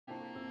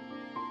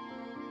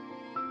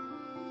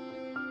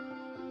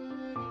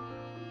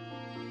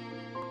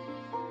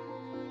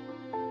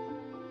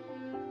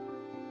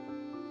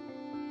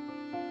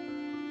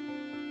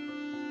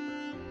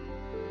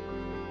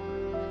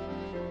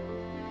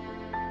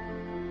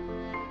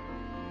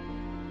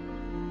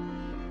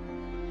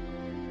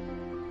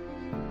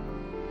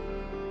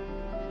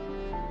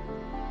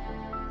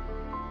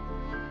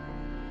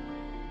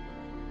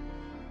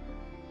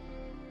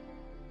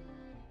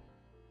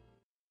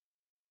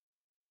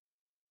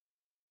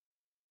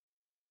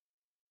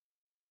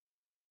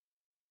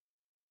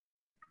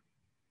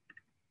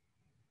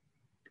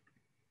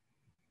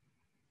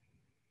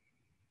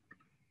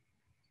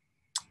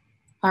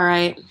All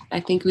right, I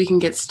think we can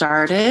get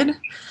started.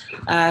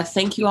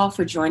 Thank you all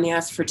for joining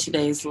us for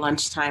today's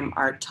Lunchtime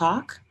Art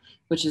Talk,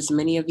 which, as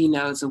many of you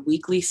know, is a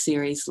weekly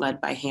series led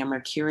by Hammer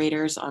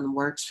curators on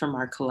works from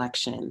our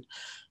collection.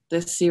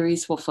 This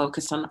series will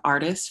focus on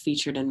artists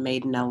featured in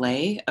Made in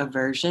LA, a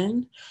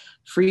version.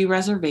 Free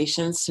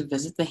reservations to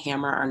visit the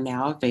Hammer are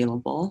now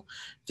available.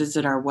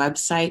 Visit our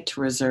website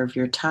to reserve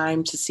your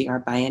time to see our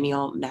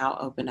biennial, now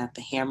open at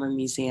the Hammer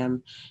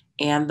Museum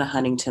and the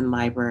Huntington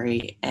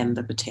Library and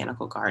the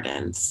Botanical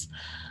Gardens.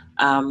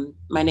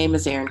 My name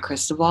is Erin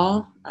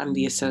Christovale. I'm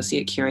the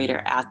Associate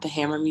Curator at the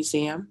Hammer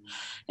Museum,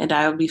 and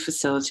I will be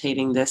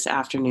facilitating this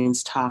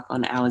afternoon's talk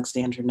on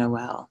Alexandra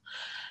Noel.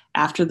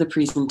 After the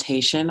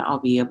presentation, I'll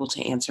be able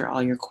to answer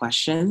all your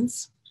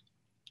questions.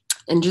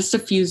 And just a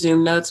few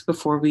Zoom notes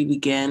before we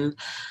begin.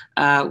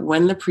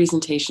 When the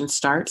presentation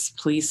starts,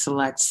 please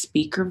select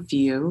Speaker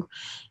View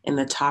in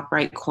the top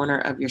right corner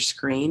of your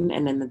screen,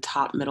 and in the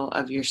top middle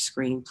of your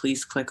screen,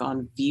 please click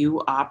on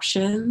View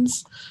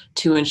Options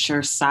to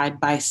ensure side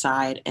by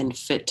side and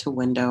Fit to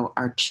Window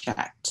are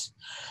checked.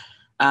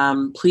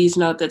 Please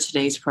note that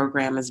today's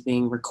program is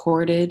being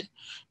recorded.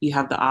 You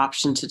have the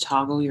option to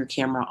toggle your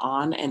camera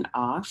on and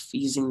off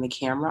using the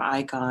camera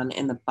icon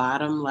in the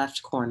bottom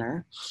left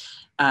corner.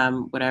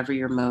 Whatever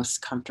you're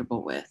most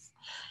comfortable with.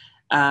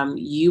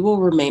 You will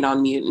remain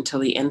on mute until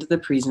the end of the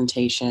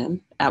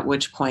presentation, at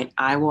which point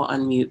I will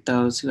unmute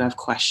those who have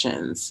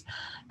questions.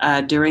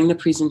 During the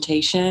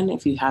presentation,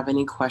 if you have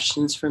any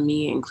questions for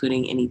me,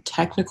 including any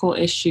technical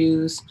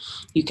issues,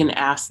 you can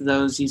ask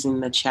those using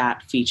the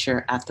chat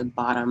feature at the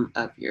bottom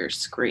of your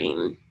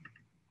screen.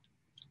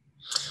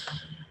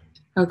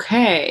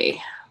 Okay,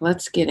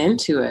 let's get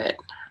into it.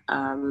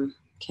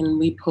 Can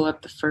we pull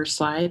up the first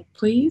slide,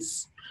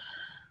 please?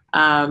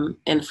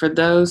 And for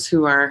those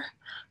who are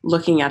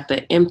looking at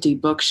the empty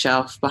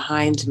bookshelf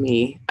behind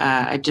me,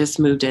 I just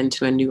moved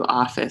into a new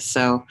office.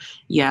 So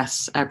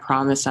yes, I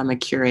promise I'm a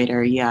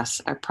curator. Yes,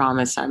 I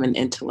promise I'm an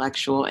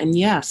intellectual. And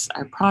yes,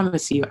 I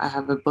promise you I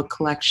have a book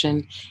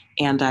collection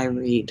and I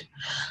read.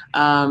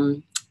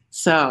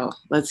 So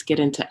let's get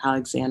into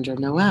Alexandra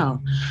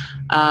Noel.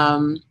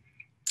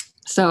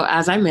 So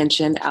as I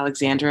mentioned,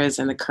 Alexandra is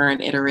in the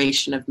current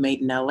iteration of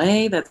Made in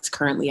LA that's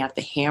currently at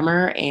the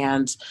Hammer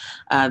and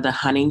the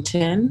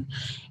Huntington.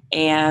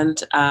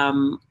 And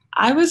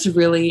I was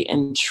really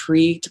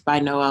intrigued by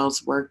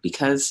Noel's work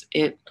because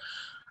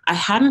I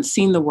hadn't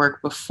seen the work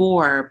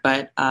before,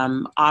 but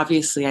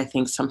obviously I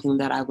think something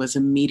that I was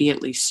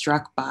immediately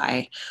struck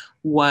by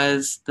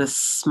was the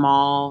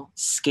small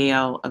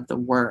scale of the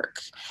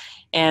work.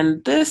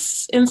 And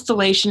this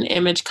installation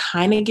image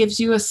kind of gives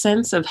you a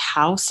sense of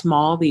how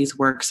small these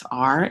works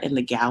are in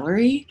the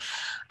gallery.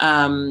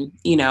 And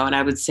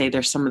I would say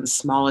they're some of the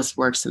smallest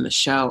works in the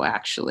show,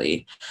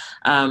 actually.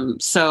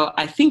 So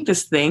I think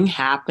this thing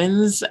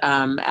happens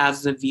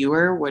as the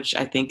viewer, which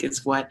I think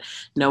is what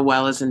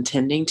Noel is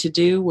intending to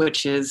do,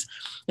 which is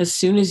as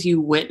soon as you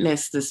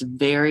witness this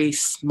very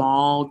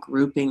small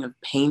grouping of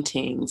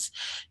paintings,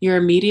 you're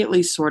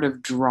immediately sort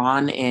of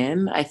drawn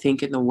in, I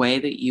think, in the way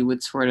that you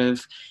would sort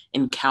of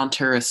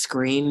encounter a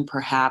screen,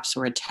 perhaps,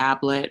 or a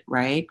tablet,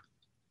 right?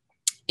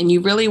 And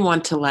you really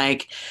want to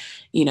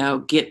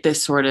get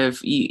this sort of,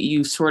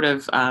 you sort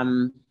of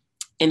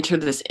enter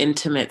this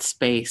intimate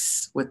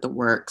space with the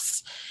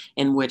works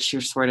in which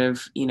you're sort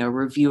of,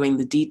 reviewing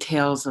the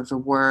details of the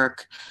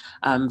work,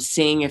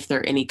 seeing if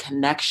there are any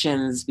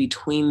connections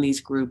between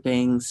these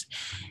groupings.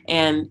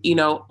 And,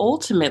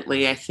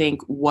 ultimately, I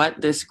think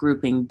what this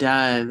grouping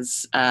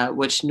does,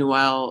 which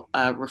Noel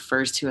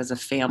refers to as a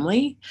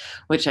family,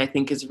 which I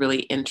think is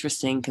really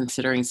interesting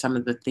considering some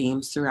of the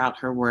themes throughout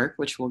her work,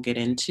 which we'll get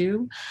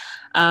into,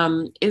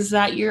 is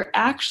that you're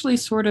actually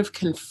sort of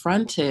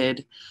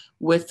confronted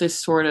with this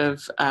sort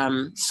of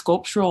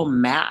sculptural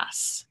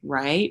mass,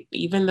 right?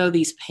 Even though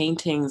these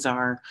paintings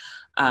are,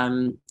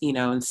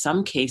 in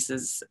some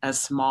cases as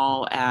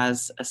small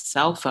as a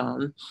cell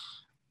phone,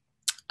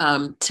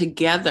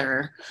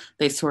 together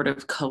they sort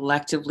of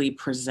collectively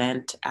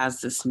present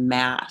as this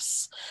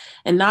mass.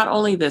 And not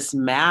only this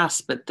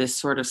mass, but this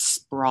sort of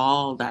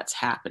sprawl that's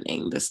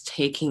happening, this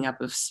taking up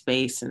of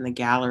space in the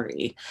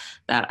gallery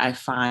that I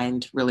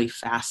find really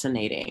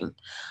fascinating.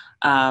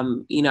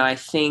 I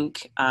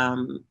think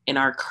in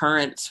our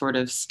current sort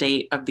of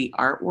state of the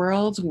art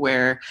world,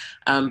 where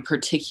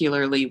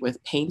particularly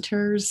with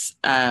painters,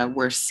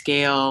 where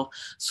scale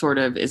sort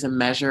of is a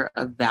measure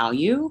of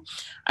value,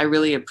 I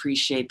really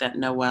appreciate that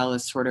Noel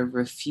is sort of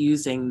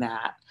refusing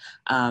that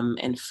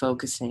and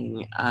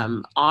focusing,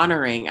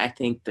 honoring, I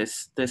think,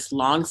 this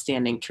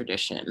longstanding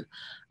tradition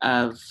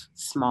of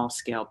small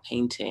scale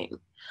painting.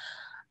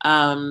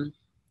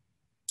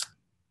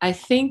 I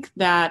think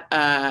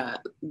that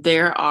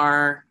there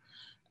are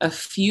a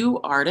few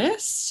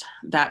artists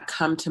that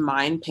come to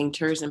mind,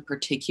 painters in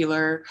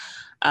particular,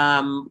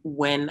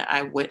 when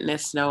I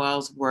witness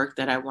Noel's work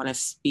that I want to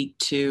speak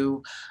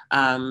to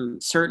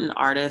certain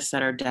artists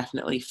that are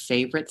definitely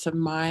favorites of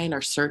mine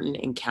or certain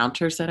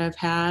encounters that I've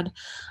had.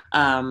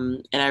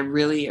 And I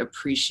really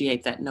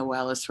appreciate that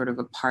Noel is sort of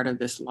a part of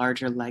this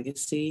larger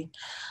legacy.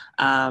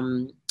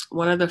 Um,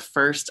 One of the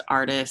first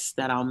artists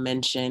that I'll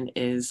mention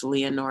is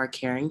Leonora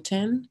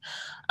Carrington,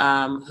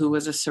 who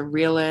was a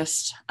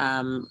surrealist,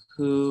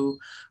 who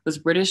was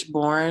British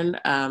born,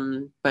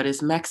 but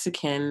is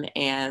Mexican,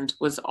 and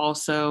was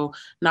also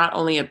not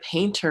only a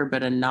painter,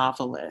 but a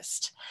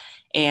novelist.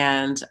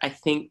 And I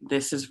think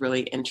this is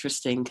really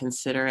interesting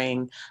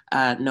considering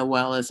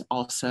Noel is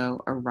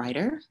also a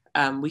writer.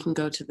 We can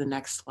go to the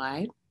next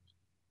slide.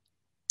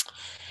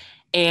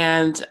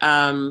 And,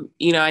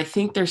 I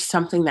think there's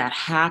something that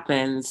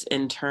happens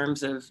in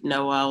terms of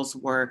Noel's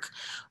work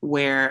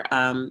where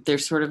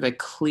there's sort of a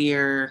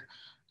clear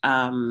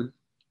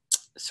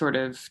sort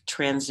of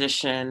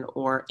transition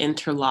or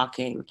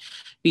interlocking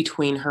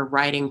between her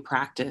writing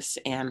practice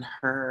and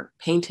her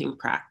painting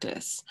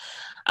practice.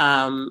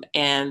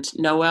 And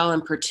Noel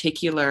in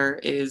particular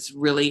is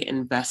really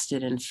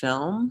invested in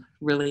film,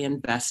 really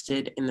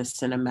invested in the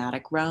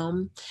cinematic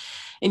realm.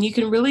 And you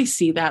can really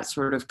see that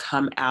sort of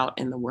come out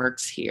in the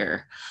works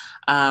here.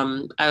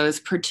 I was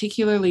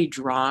particularly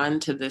drawn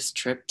to this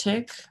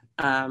triptych,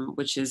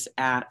 which is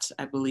at,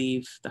 I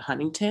believe, the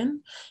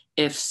Huntington,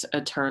 Ifs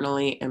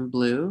Eternally in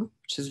Blue,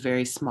 which is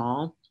very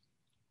small.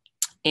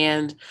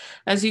 And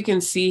as you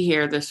can see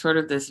here, there's sort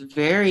of this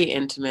very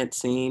intimate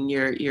scene.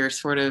 You're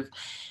sort of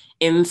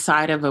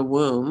inside of a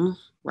womb,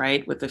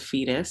 right, with a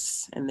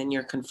fetus, and then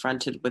you're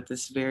confronted with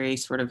this very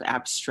sort of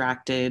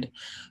abstracted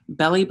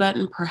belly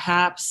button,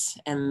 perhaps,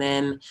 and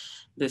then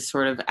this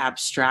sort of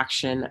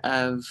abstraction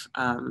of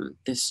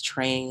this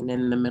train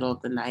in the middle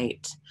of the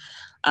night.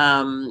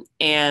 And,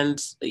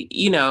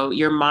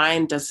 your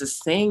mind does this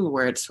thing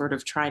where it's sort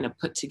of trying to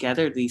put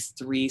together these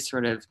three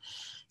sort of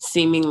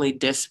seemingly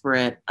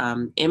disparate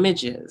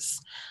images.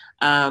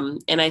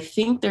 And I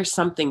think there's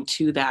something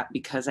to that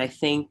because I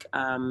think,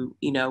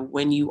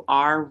 when you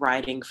are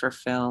writing for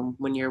film,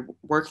 when you're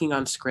working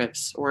on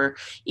scripts, or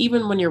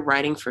even when you're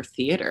writing for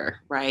theater,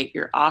 right,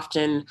 you're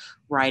often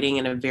writing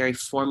in a very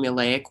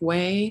formulaic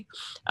way.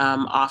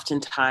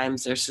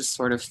 Oftentimes there's this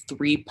sort of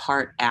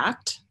three-part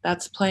act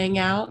that's playing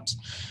out.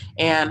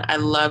 And I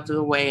love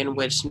the way in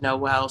which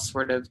Noel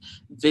sort of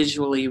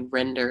visually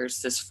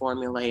renders this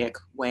formulaic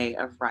way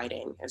of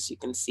writing, as you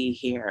can see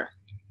here.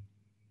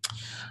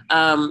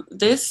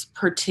 This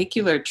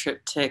particular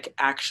triptych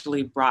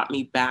actually brought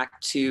me back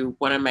to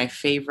one of my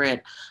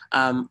favorite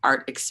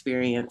art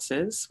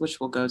experiences, which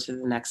we'll go to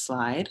the next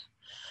slide.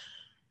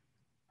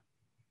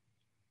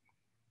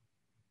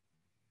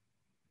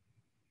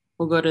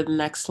 We'll go to the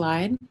next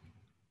slide.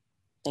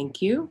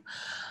 Thank you.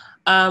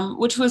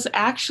 Which was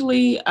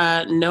actually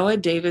Noah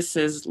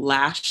Davis's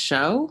last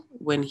show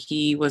when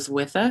he was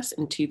with us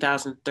in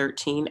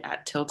 2013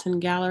 at Tilton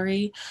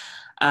Gallery.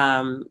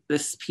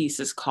 This piece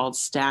is called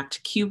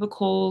Stacked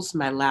Cubicles,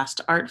 My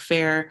Last Art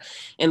Fair,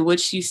 in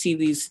which you see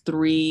these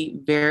three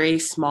very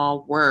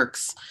small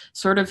works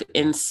sort of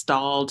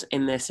installed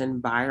in this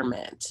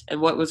environment. And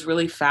what was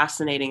really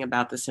fascinating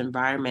about this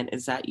environment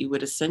is that you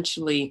would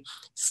essentially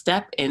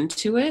step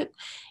into it,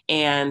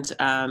 and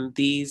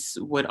these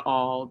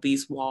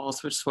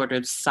walls would sort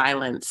of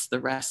silence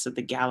the rest of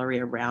the gallery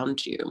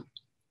around you.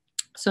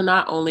 So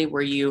not only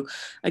were you,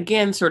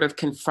 again, sort of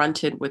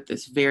confronted with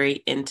this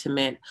very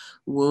intimate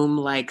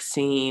womb-like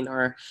scene,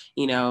 or,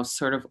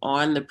 sort of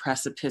on the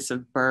precipice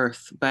of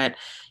birth, but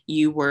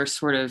you were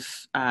sort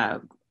of,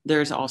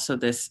 there's also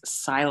this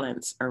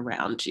silence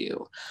around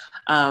you.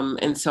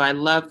 And so I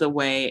love the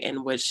way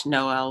in which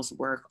Noel's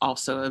work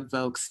also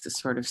evokes the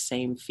sort of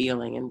same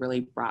feeling and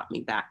really brought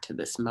me back to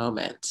this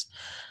moment.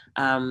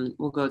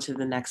 We'll go to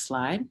the next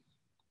slide.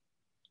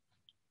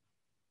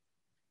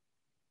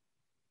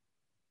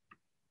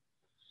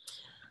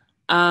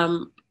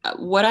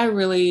 What I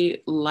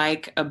really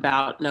like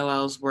about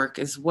Noel's work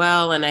as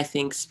well, and I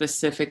think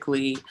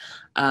specifically,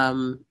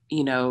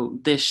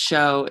 this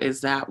show,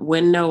 is that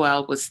when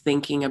Noel was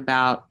thinking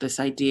about this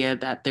idea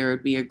that there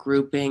would be a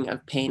grouping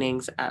of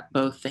paintings at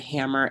both the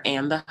Hammer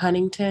and the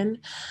Huntington,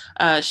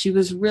 she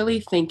was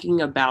really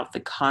thinking about the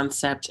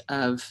concept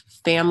of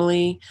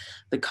family,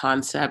 the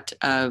concept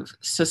of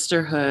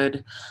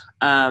sisterhood,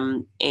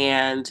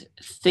 and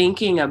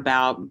thinking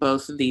about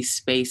both of these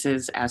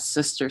spaces as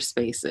sister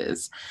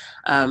spaces,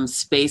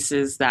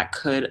 spaces that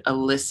could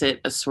elicit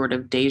a sort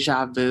of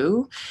deja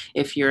vu.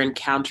 If you're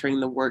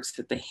encountering the works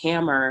at the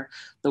Hammer,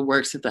 the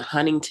works at the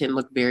Huntington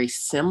look very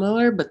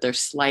similar, but they're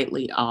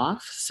slightly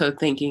off. So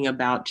thinking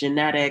about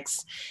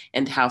genetics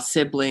and how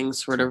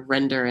siblings sort of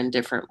render in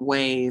different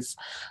ways.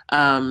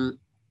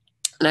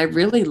 And I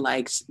really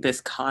liked this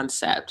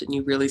concept, and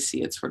you really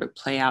see it sort of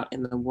play out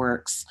in the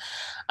works.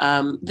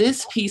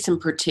 This piece in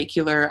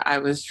particular, I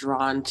was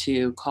drawn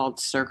to, called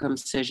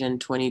Circumcision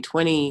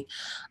 2020,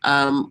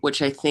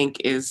 which I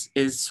think is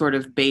sort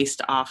of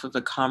based off of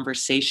a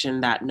conversation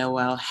that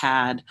Noel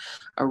had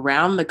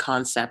around the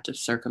concept of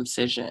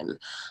circumcision.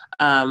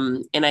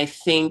 And I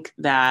think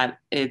that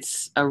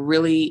it's a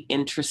really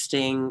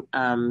interesting,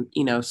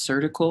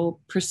 surgical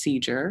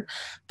procedure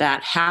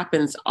that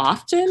happens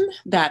often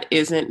that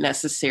isn't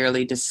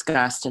necessarily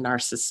discussed in our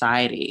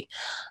society.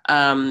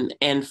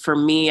 And for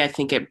me, I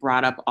think it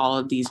brought up all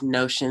of these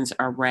notions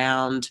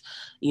around,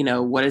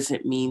 what does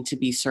it mean to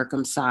be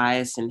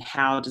circumcised, and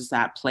how does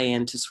that play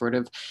into sort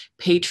of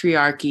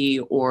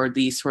patriarchy or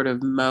these sort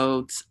of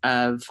modes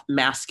of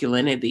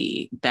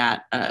masculinity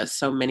that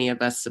so many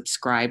of us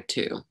subscribe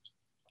to.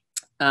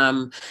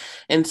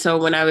 And so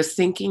when I was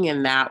thinking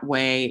in that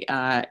way,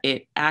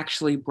 it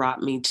actually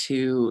brought me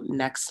to,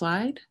 next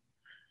slide,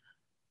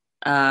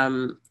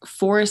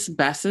 Forrest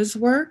Bess's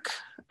work.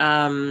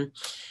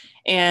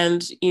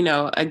 And,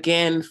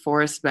 again,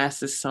 Forrest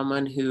Bess is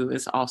someone who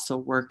is also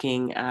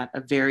working at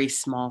a very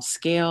small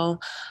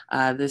scale.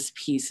 This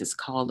piece is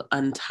called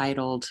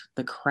Untitled: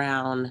 The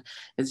Crown.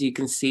 As you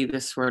can see,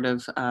 this sort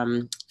of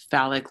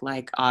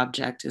phallic-like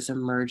object is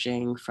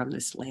emerging from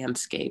this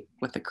landscape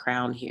with a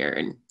crown here.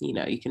 And,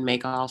 you can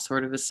make all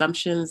sort of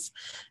assumptions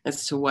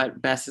as to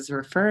what Bess is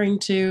referring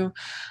to.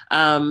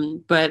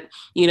 But,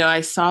 I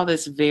saw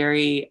this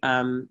very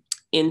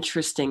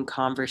interesting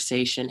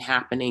conversation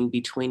happening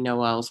between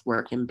Noel's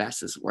work and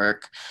Bess's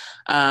work.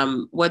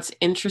 What's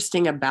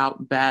interesting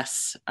about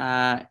Bess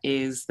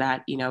is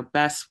that,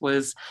 Bess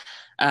was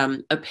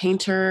a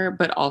painter,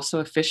 but also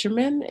a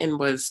fisherman, and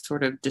was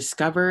sort of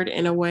discovered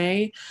in a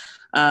way.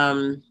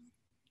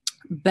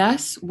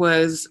 Bess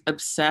was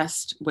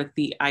obsessed with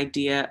the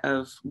idea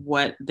of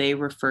what they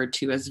referred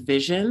to as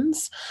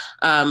visions,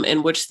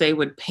 in which they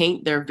would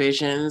paint their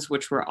visions,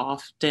 which were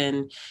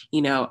often,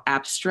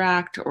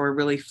 abstract or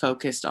really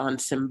focused on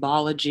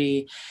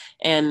symbology.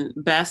 And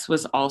Bess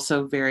was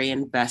also very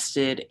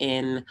invested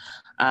in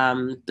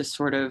the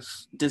sort of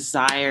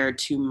desire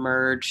to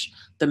merge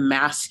the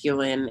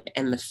masculine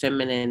and the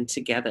feminine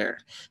together.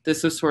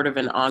 This was sort of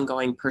an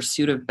ongoing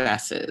pursuit of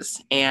Bess's.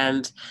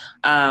 And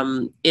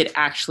it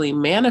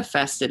actually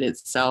manifested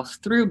itself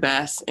through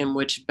Bess, in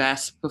which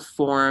Bess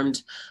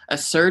performed a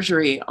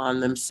surgery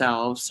on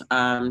themselves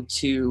in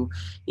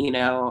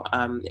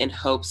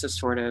hopes of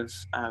sort of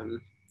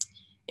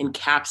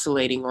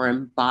encapsulating or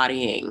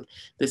embodying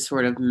this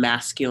sort of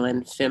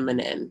masculine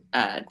feminine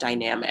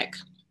dynamic.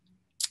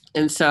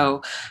 And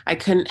so I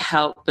couldn't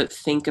help but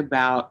think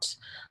about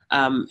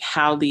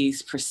how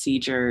these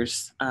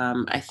procedures,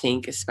 I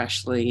think,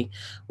 especially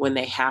when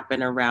they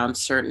happen around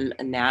certain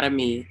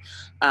anatomy,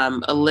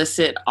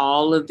 elicit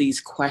all of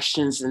these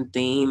questions and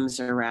themes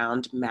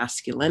around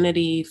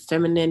masculinity,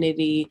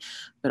 femininity,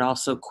 but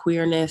also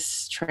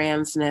queerness,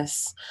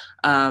 transness,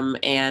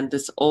 and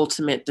this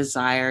ultimate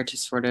desire to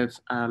sort of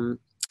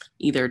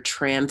either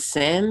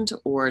transcend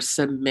or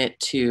submit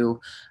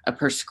to a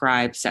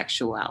prescribed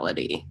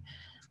sexuality.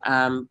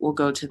 We'll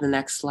go to the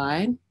next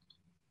slide.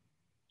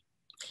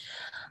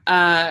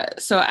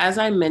 So as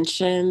I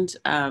mentioned,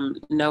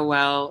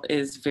 Noel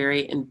is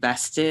very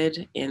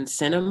invested in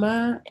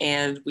cinema,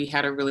 and we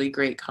had a really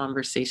great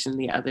conversation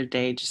the other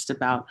day just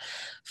about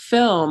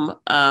film.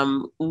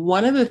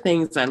 One of the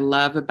things I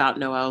love about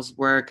Noel's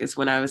work is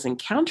when I was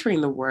encountering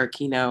the work,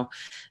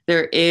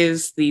 there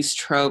is these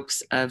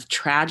tropes of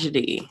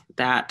tragedy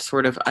that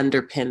sort of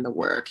underpin the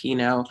work,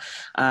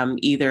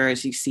 either,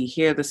 as you see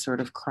here, the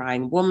sort of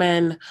crying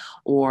woman,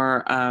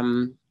 or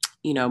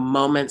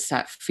moments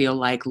that feel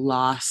like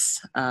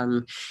loss,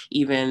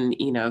 even,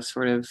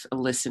 sort of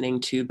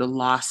listening to the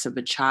loss of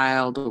a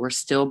child or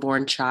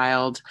stillborn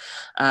child,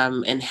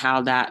 and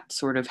how that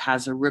sort of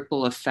has a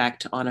ripple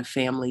effect on a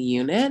family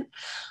unit.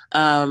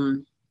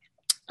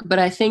 But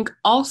I think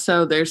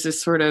also there's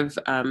this sort of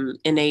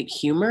innate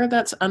humor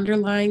that's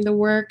underlying the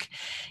work.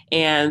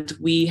 And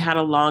we had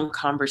a long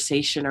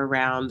conversation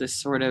around this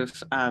sort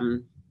of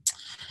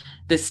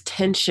this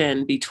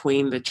tension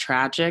between the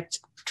tragic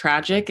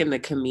and the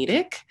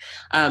comedic,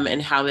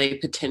 and how they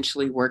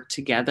potentially work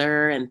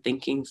together, and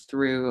thinking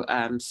through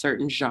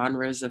certain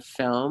genres of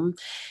film.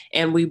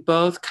 And we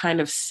both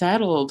kind of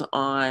settled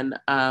on,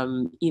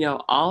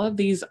 all of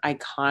these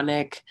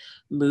iconic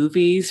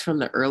movies from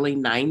the early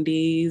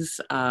 90s.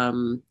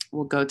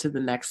 We'll go to the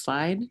next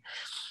slide.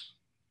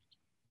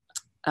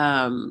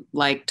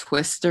 Like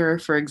Twister,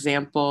 for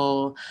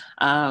example,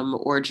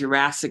 or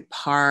Jurassic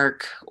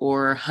Park,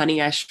 or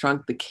Honey, I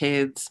Shrunk the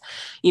Kids.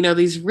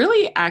 These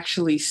really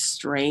actually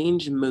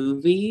strange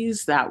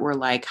movies that were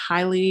like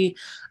highly,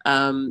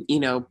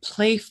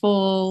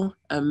 playful,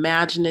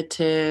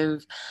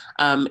 imaginative,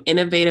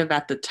 innovative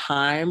at the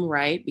time,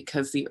 right?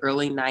 Because the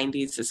early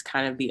 90s is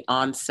kind of the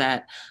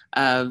onset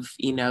of,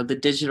 the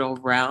digital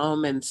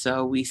realm. And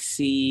so we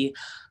see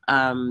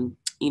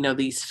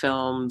these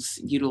films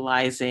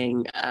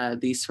utilizing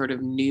these sort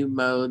of new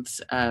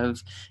modes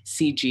of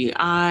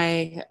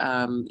CGI.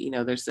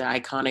 There's the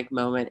iconic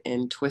moment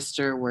in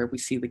Twister where we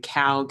see the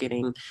cow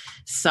getting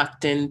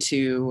sucked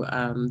into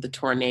the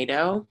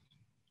tornado.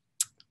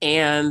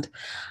 And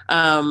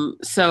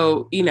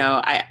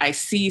I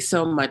see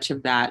so much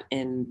of that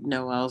in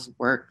Noel's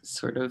work,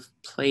 sort of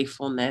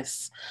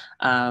playfulness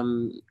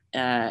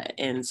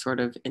and sort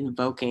of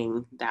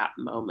invoking that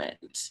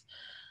moment.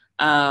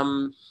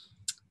 Um,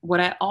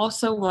 what I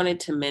also wanted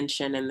to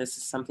mention, and this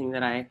is something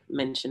that I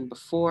mentioned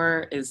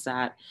before, is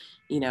that,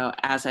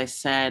 as I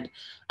said,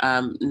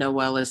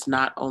 Noel is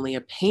not only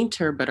a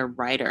painter, but a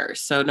writer.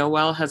 So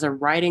Noel has a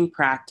writing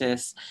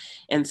practice,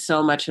 and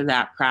so much of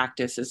that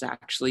practice is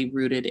actually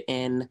rooted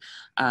in,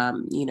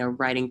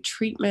 writing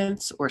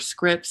treatments or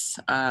scripts.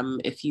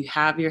 If you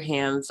have your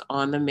hands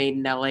on the Made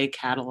in LA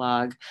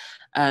catalog,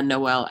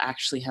 Noel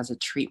actually has a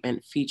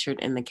treatment featured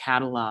in the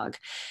catalog.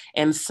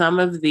 And some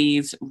of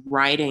these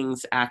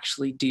writings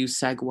actually do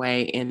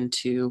segue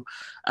into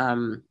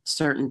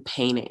certain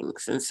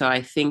paintings. And so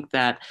I think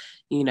that,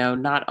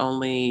 not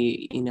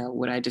only,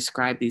 would I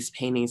describe these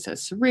paintings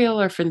as surreal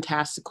or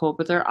fantastical,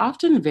 but they're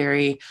often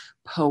very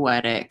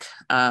poetic.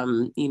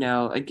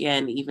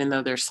 Again, even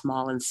though they're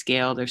small in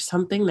scale, there's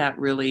something that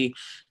really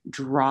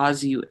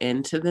draws you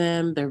into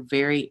them. They're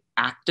very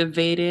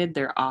activated.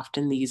 They're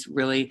often these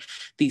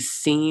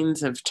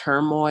scenes of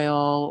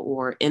turmoil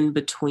or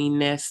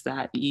in-betweenness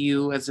that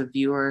you as a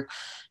viewer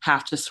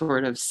have to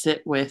sort of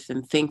sit with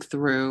and think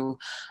through.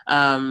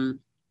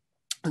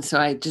 And so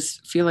I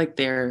just feel like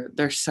they're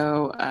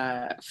so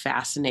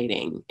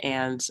fascinating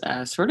and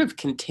sort of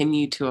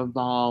continue to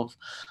evolve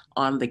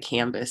on the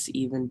canvas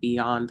even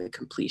beyond the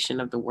completion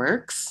of the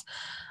works.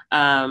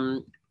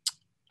 Um,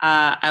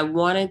 I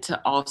wanted to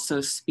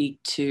also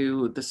speak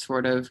to the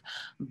sort of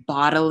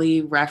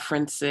bodily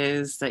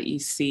references that you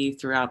see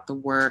throughout the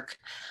work.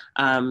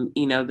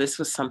 This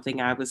was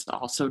something I was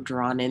also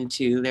drawn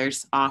into.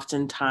 There's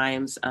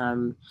oftentimes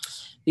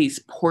these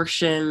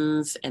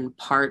portions and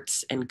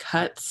parts and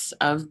cuts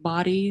of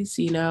bodies,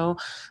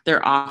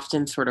 they're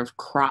often sort of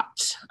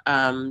cropped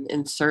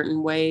in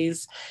certain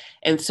ways.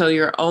 And so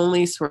you're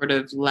only sort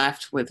of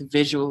left with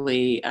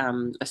visually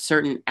a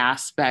certain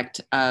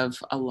aspect of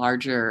a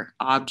larger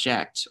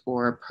object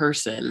or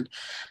person.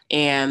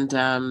 And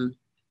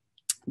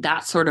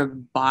that sort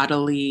of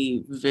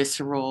bodily,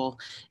 visceral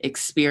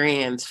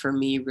experience for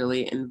me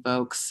really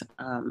invokes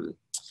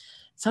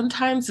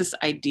sometimes this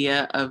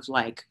idea of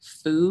like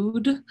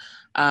food,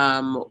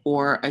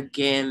 or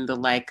again,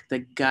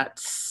 the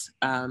guts,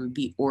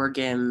 the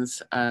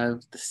organs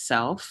of the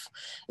self.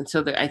 And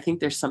so I think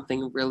there's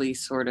something really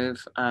sort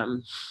of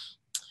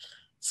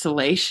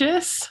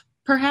salacious,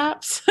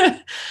 perhaps,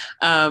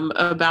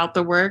 about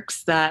the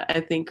works that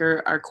I think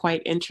are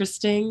quite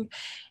interesting.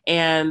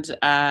 And,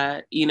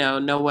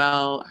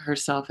 Noel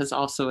herself has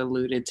also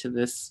alluded to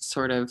this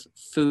sort of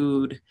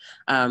food,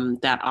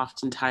 that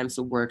oftentimes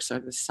the works are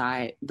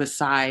the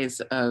size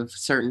of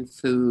certain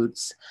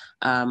foods,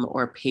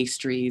 or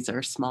pastries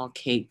or small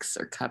cakes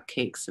or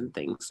cupcakes and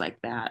things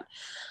like that.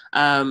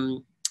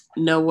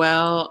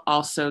 Noel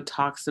also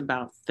talks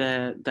about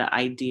the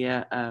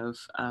idea of,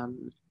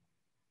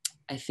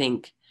 I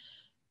think,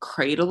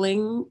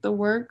 cradling the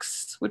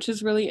works, which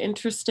is really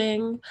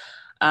interesting,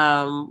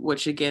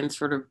 which again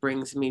sort of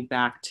brings me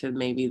back to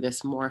maybe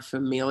this more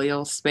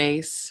familial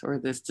space or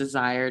this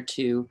desire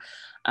to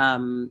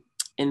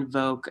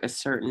invoke a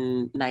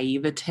certain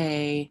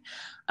naivete,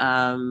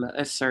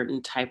 a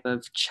certain type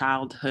of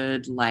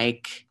childhood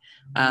like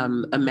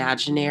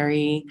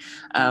imaginary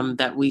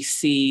that we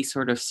see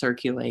sort of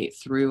circulate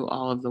through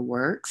all of the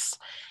works.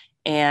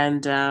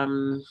 And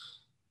I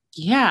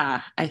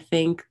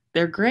think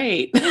they're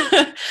great.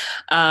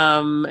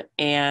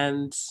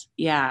 And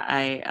yeah,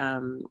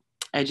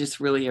 I just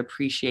really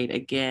appreciate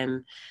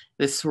again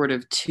this sort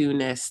of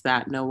two-ness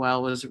that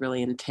Noel was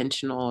really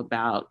intentional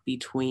about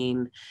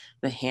between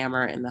the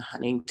Hammer and the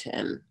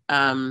Huntington.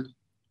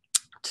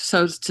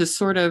 So to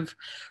sort of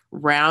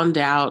round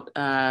out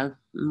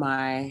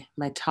my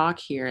talk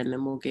here, and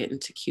then we'll get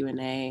into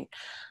Q&A.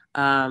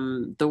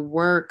 The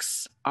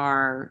works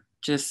are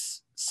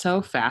just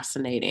so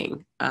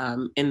fascinating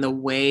in the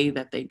way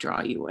that they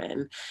draw you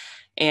in.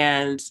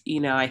 And,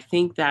 I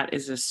think that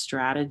is a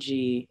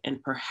strategy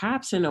and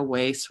perhaps in a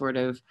way sort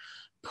of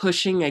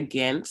pushing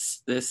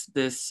against this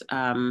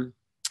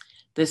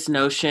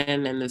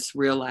notion and this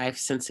real life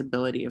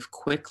sensibility of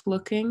quick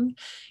looking.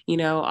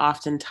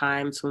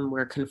 Oftentimes when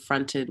we're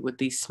confronted with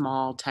these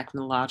small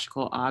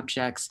technological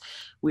objects,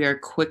 we are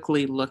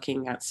quickly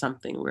looking at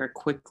something. We're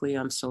quickly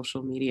on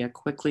social media,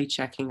 quickly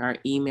checking our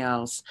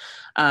emails.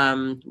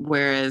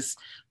 Whereas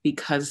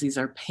because these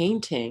are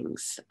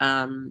paintings,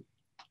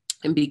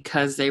 and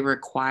because they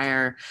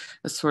require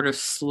a sort of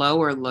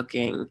slower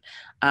looking,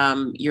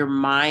 your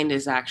mind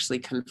is actually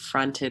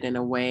confronted in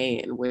a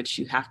way in which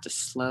you have to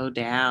slow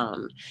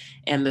down,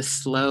 and the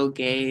slow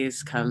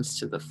gaze comes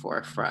to the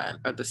forefront,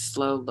 or the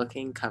slow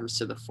looking comes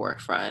to the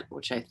forefront,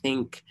 which I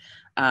think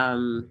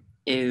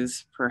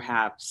is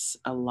perhaps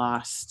a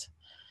lost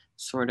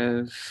sort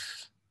of,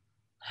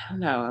 I don't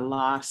know, a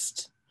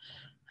lost,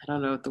 I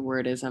don't know what the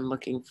word is I'm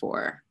looking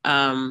for.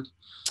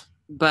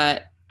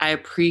 But I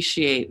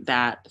appreciate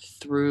that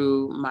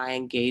through my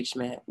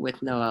engagement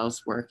with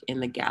Noel's work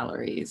in the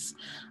galleries,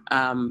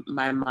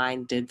 my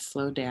mind did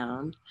slow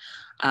down.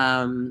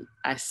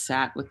 I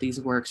sat with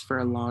these works for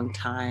a long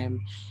time,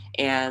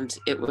 and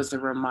it was a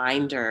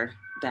reminder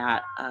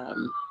that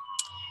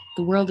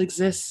the world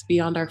exists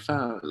beyond our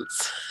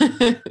phones.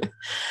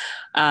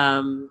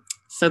 um,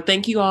 so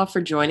thank you all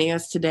for joining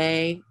us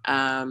today,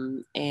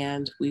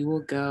 and we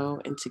will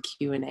go into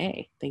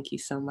Q&A. Thank you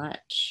so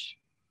much.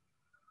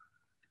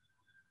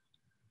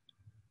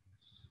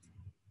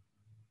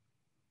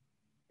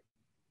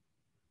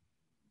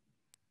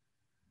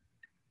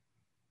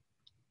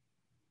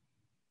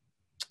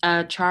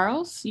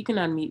 Charles, you can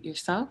unmute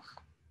yourself.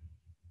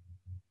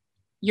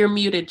 You're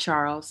muted,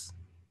 Charles.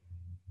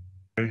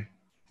 Okay.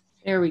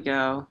 There we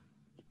go.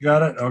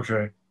 Got it?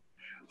 Okay.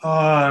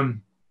 I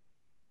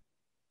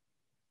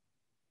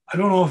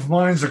don't know if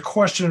mine's a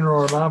question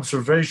or an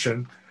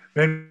observation,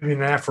 maybe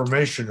an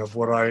affirmation of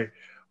what I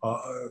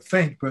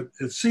think, but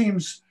it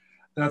seems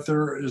that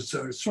there is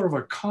a, sort of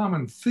a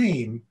common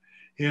theme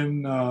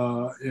in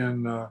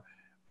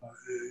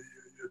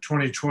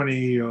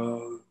 2020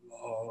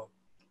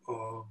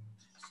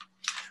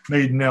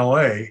 Made in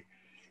LA,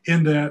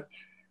 in that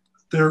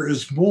there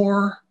is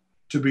more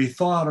to be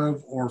thought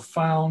of or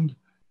found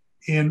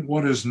in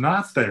what is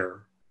not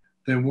there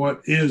than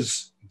what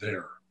is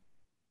there.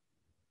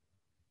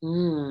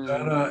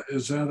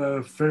 Is that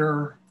a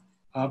fair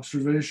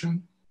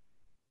observation?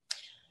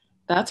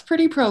 That's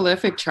pretty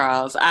prolific,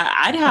 Charles.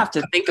 I'd have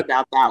to think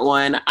about that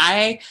one.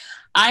 I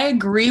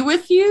agree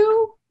with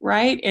you,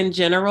 right, in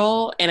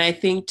general. And I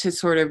think to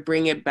sort of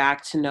bring it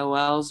back to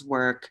Noel's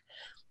work,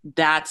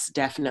 that's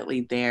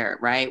definitely there,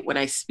 right? When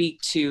I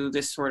speak to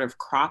this sort of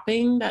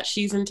cropping that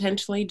she's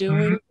intentionally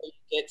doing, you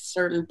get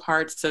certain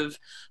parts of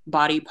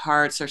body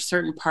parts or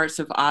certain parts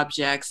of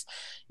objects,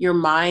 your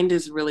mind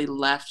is really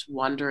left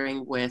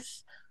wondering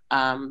with,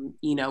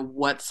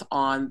 what's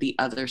on the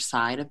other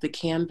side of the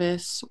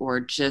canvas or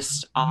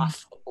just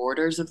off the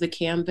borders of the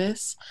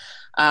canvas.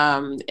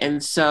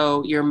 And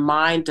so your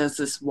mind does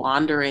this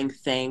wandering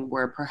thing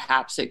where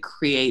perhaps it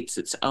creates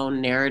its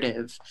own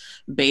narrative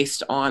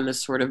based on the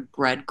sort of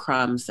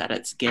breadcrumbs that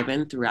it's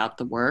given throughout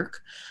the work.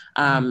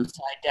 So I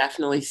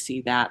definitely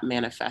see that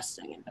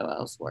manifesting in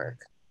Noel's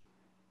work.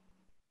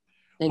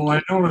 Thank Well,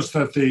 you. I noticed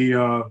that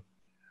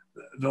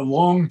the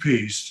long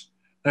piece,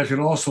 that could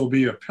also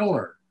be a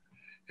pillar.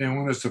 And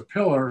when it's a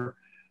pillar,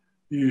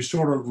 you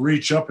sort of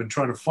reach up and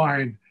try to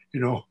find,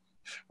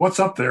 what's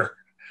up there.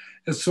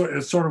 It's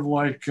sort of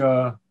like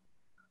the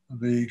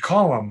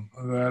column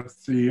that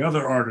the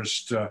other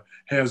artist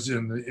has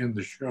in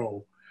the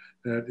show,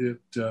 that it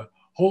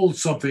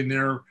holds something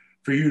there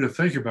for you to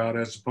think about,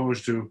 as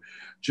opposed to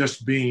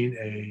just being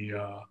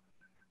a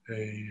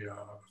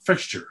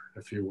fixture,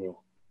 if you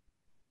will.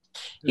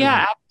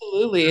 Yeah,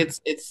 absolutely. It's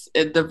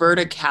the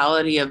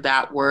verticality of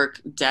that work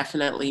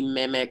definitely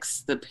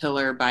mimics The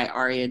Pillar by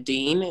Aria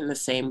Dean in the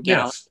same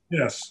gallery.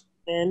 Yes.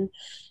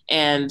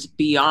 And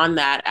beyond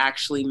that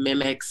actually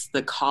mimics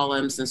the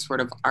columns and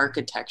sort of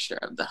architecture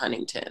of the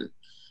Huntington.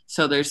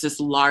 So there's this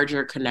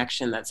larger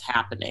connection that's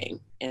happening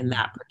in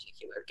that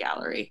particular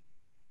gallery.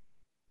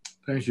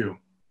 Thank you.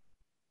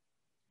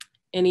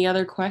 Any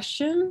other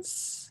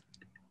questions?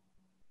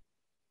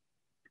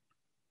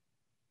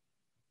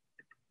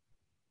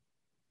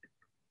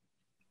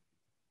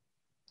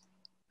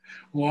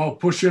 Well, I'll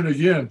push in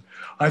again.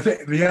 I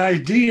think the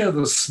idea of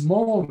the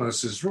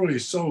smallness is really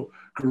so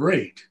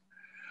great.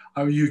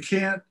 I mean, you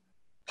can't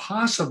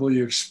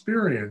possibly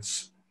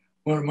experience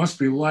what it must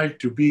be like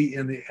to be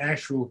in the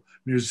actual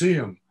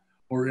museum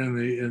or in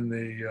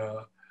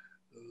the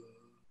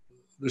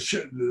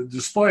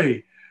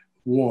display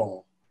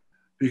wall,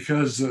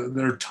 because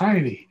they're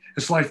tiny.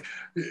 It's like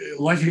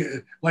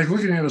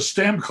looking at a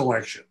stamp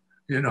collection.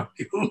 You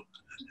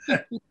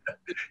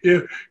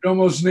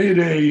almost need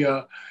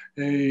a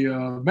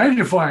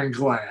magnifying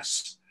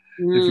glass,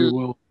 if you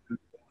will,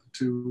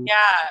 to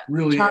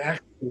really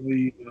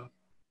actually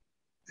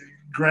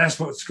grasp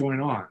what's going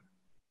on.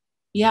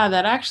 Yeah,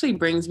 that actually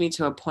brings me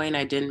to a point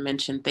I didn't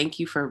mention. Thank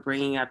you for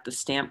bringing up the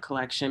stamp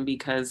collection,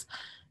 because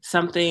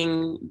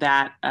something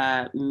that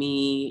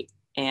me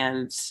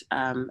and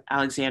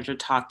Alexandra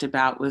talked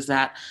about was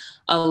that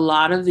a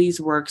lot of these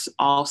works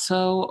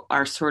also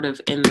are sort of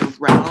in the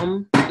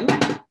realm.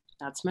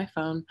 That's my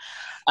phone.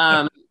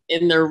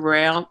 In the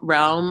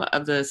realm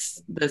of the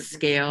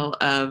scale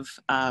of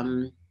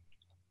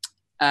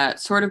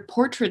sort of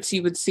portraits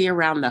you would see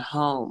around the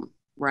home,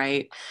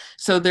 right?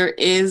 So there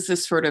is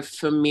this sort of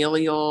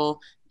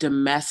familial,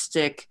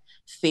 domestic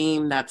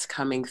theme that's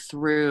coming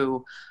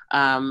through.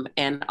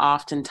 And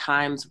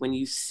oftentimes when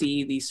you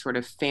see these sort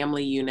of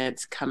family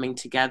units coming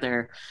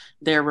together,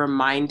 they're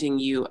reminding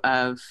you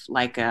of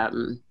like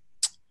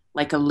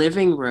like a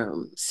living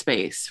room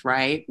space,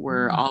 right?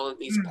 Where Mm, all of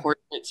these mm.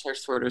 portraits are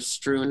sort of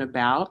strewn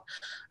about.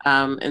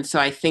 And so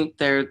I think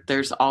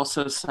there's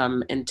also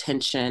some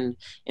intention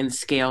in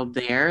scale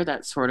there,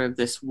 that's sort of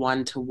this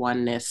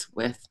one-to-oneness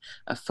with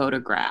a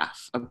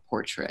photograph, a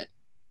portrait.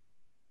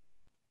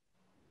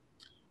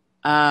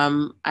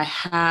 I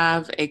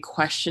have a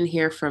question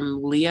here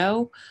from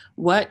Leo.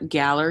 What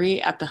gallery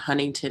at the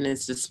Huntington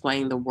is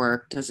displaying the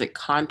work? Does it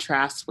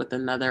contrast with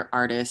another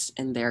artist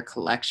in their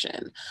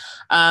collection?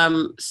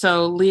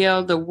 So,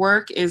 Leo, the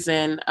work is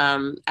in,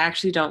 I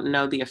actually don't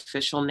know the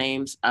official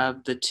names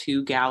of the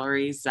two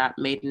galleries that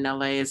Made in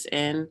LA is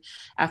in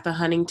at the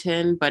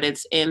Huntington, but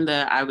it's in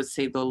the, I would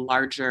say, the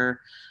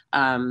larger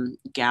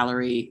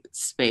gallery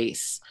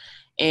space.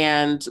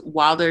 And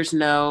while there's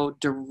no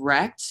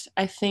direct,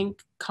 I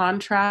think,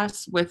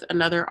 contrast with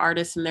another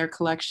artist in their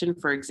collection,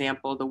 for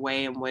example, the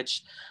way in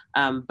which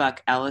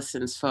Buck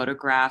Ellison's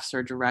photographs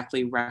are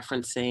directly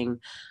referencing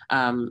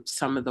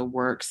some of the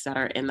works that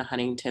are in the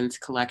Huntington's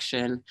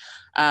collection,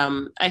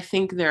 I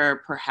think there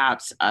are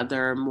perhaps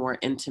other more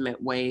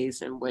intimate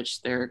ways in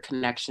which there are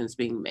connections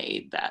being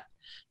made that,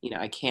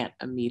 I can't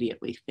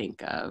immediately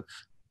think of.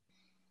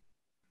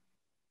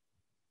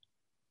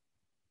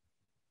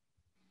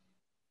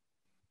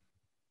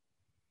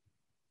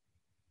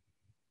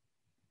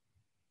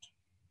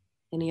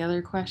 Any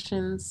other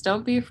questions?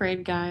 Don't be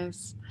afraid,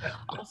 guys.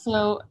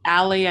 Also,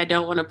 Allie, I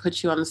don't want to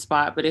put you on the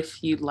spot, but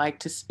if you'd like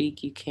to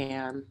speak, you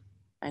can.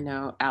 I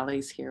know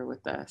Allie's here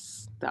with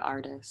us, the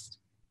artist.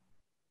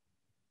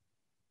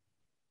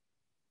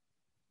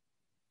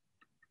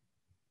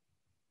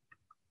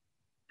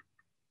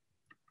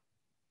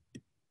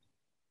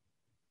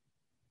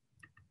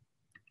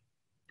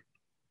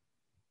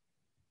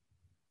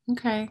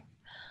 Okay.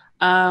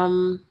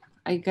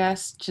 I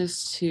guess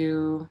just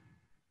to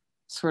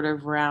sort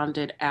of round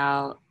it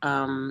out,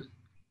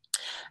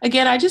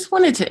 again, I just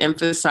wanted to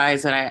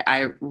emphasize that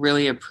I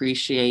really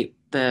appreciate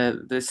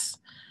this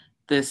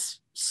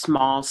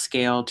small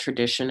scale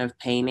tradition of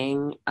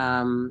painting.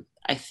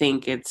 I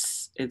think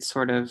it's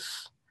sort of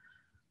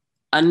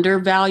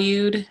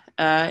undervalued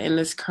in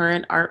this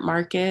current art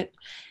market,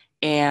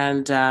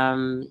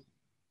 and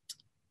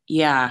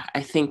yeah,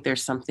 I think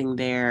there's something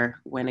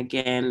there when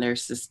again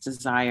there's this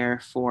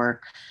desire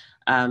for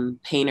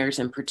painters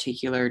in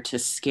particular to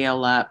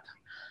scale up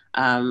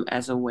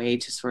as a way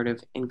to sort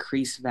of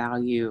increase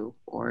value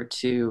or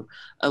to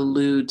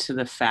allude to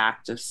the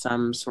fact of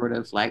some sort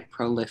of like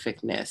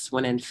prolificness,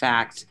 when in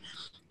fact,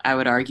 I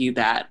would argue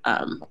that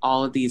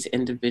all of these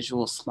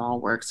individual small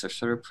works are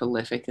sort of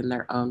prolific in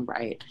their own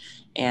right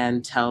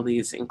and tell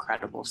these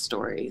incredible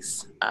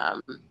stories.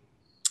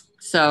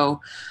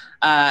 So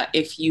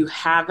if you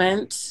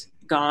haven't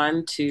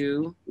gone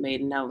to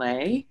Made in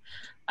LA,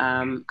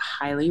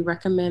 highly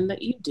recommend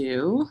that you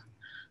do.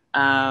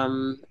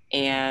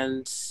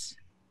 And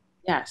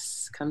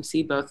yes, come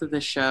see both of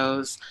the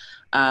shows.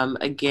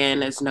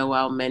 Again, as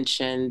Noel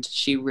mentioned,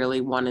 she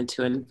really wanted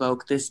to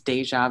invoke this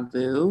deja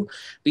vu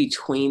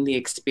between the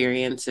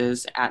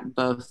experiences at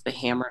both the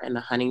Hammer and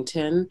the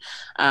Huntington.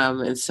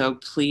 And so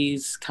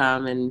please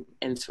come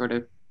and sort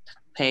of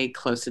pay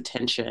close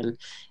attention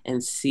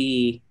and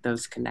see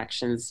those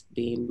connections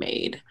being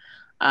made.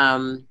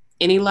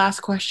 Any last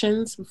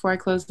questions before I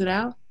close it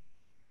out?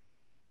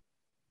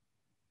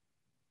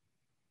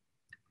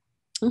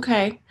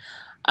 Okay.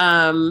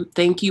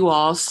 Thank you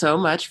all so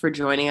much for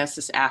joining us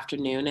this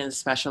afternoon, and a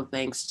special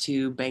thanks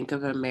to Bank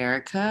of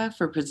America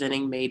for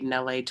presenting Made in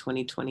LA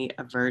 2020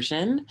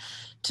 Aversion.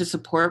 To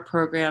support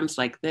programs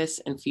like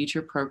this and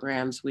future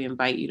programs, we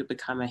invite you to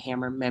become a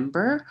Hammer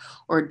member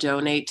or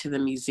donate to the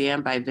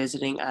museum by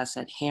visiting us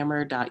at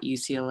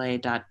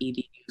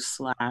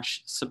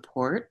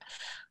hammer.ucla.edu/support.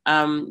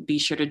 Be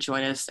sure to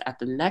join us at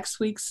the next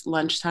week's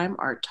Lunchtime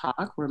Art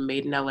Talk, where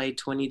Made in LA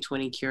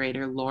 2020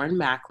 curator Lauren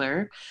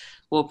Mackler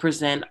will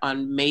present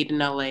on Made in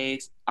LA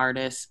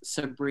artist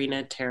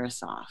Sabrina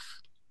Tarasoff.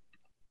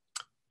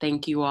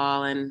 Thank you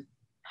all and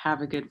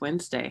have a good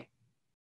Wednesday.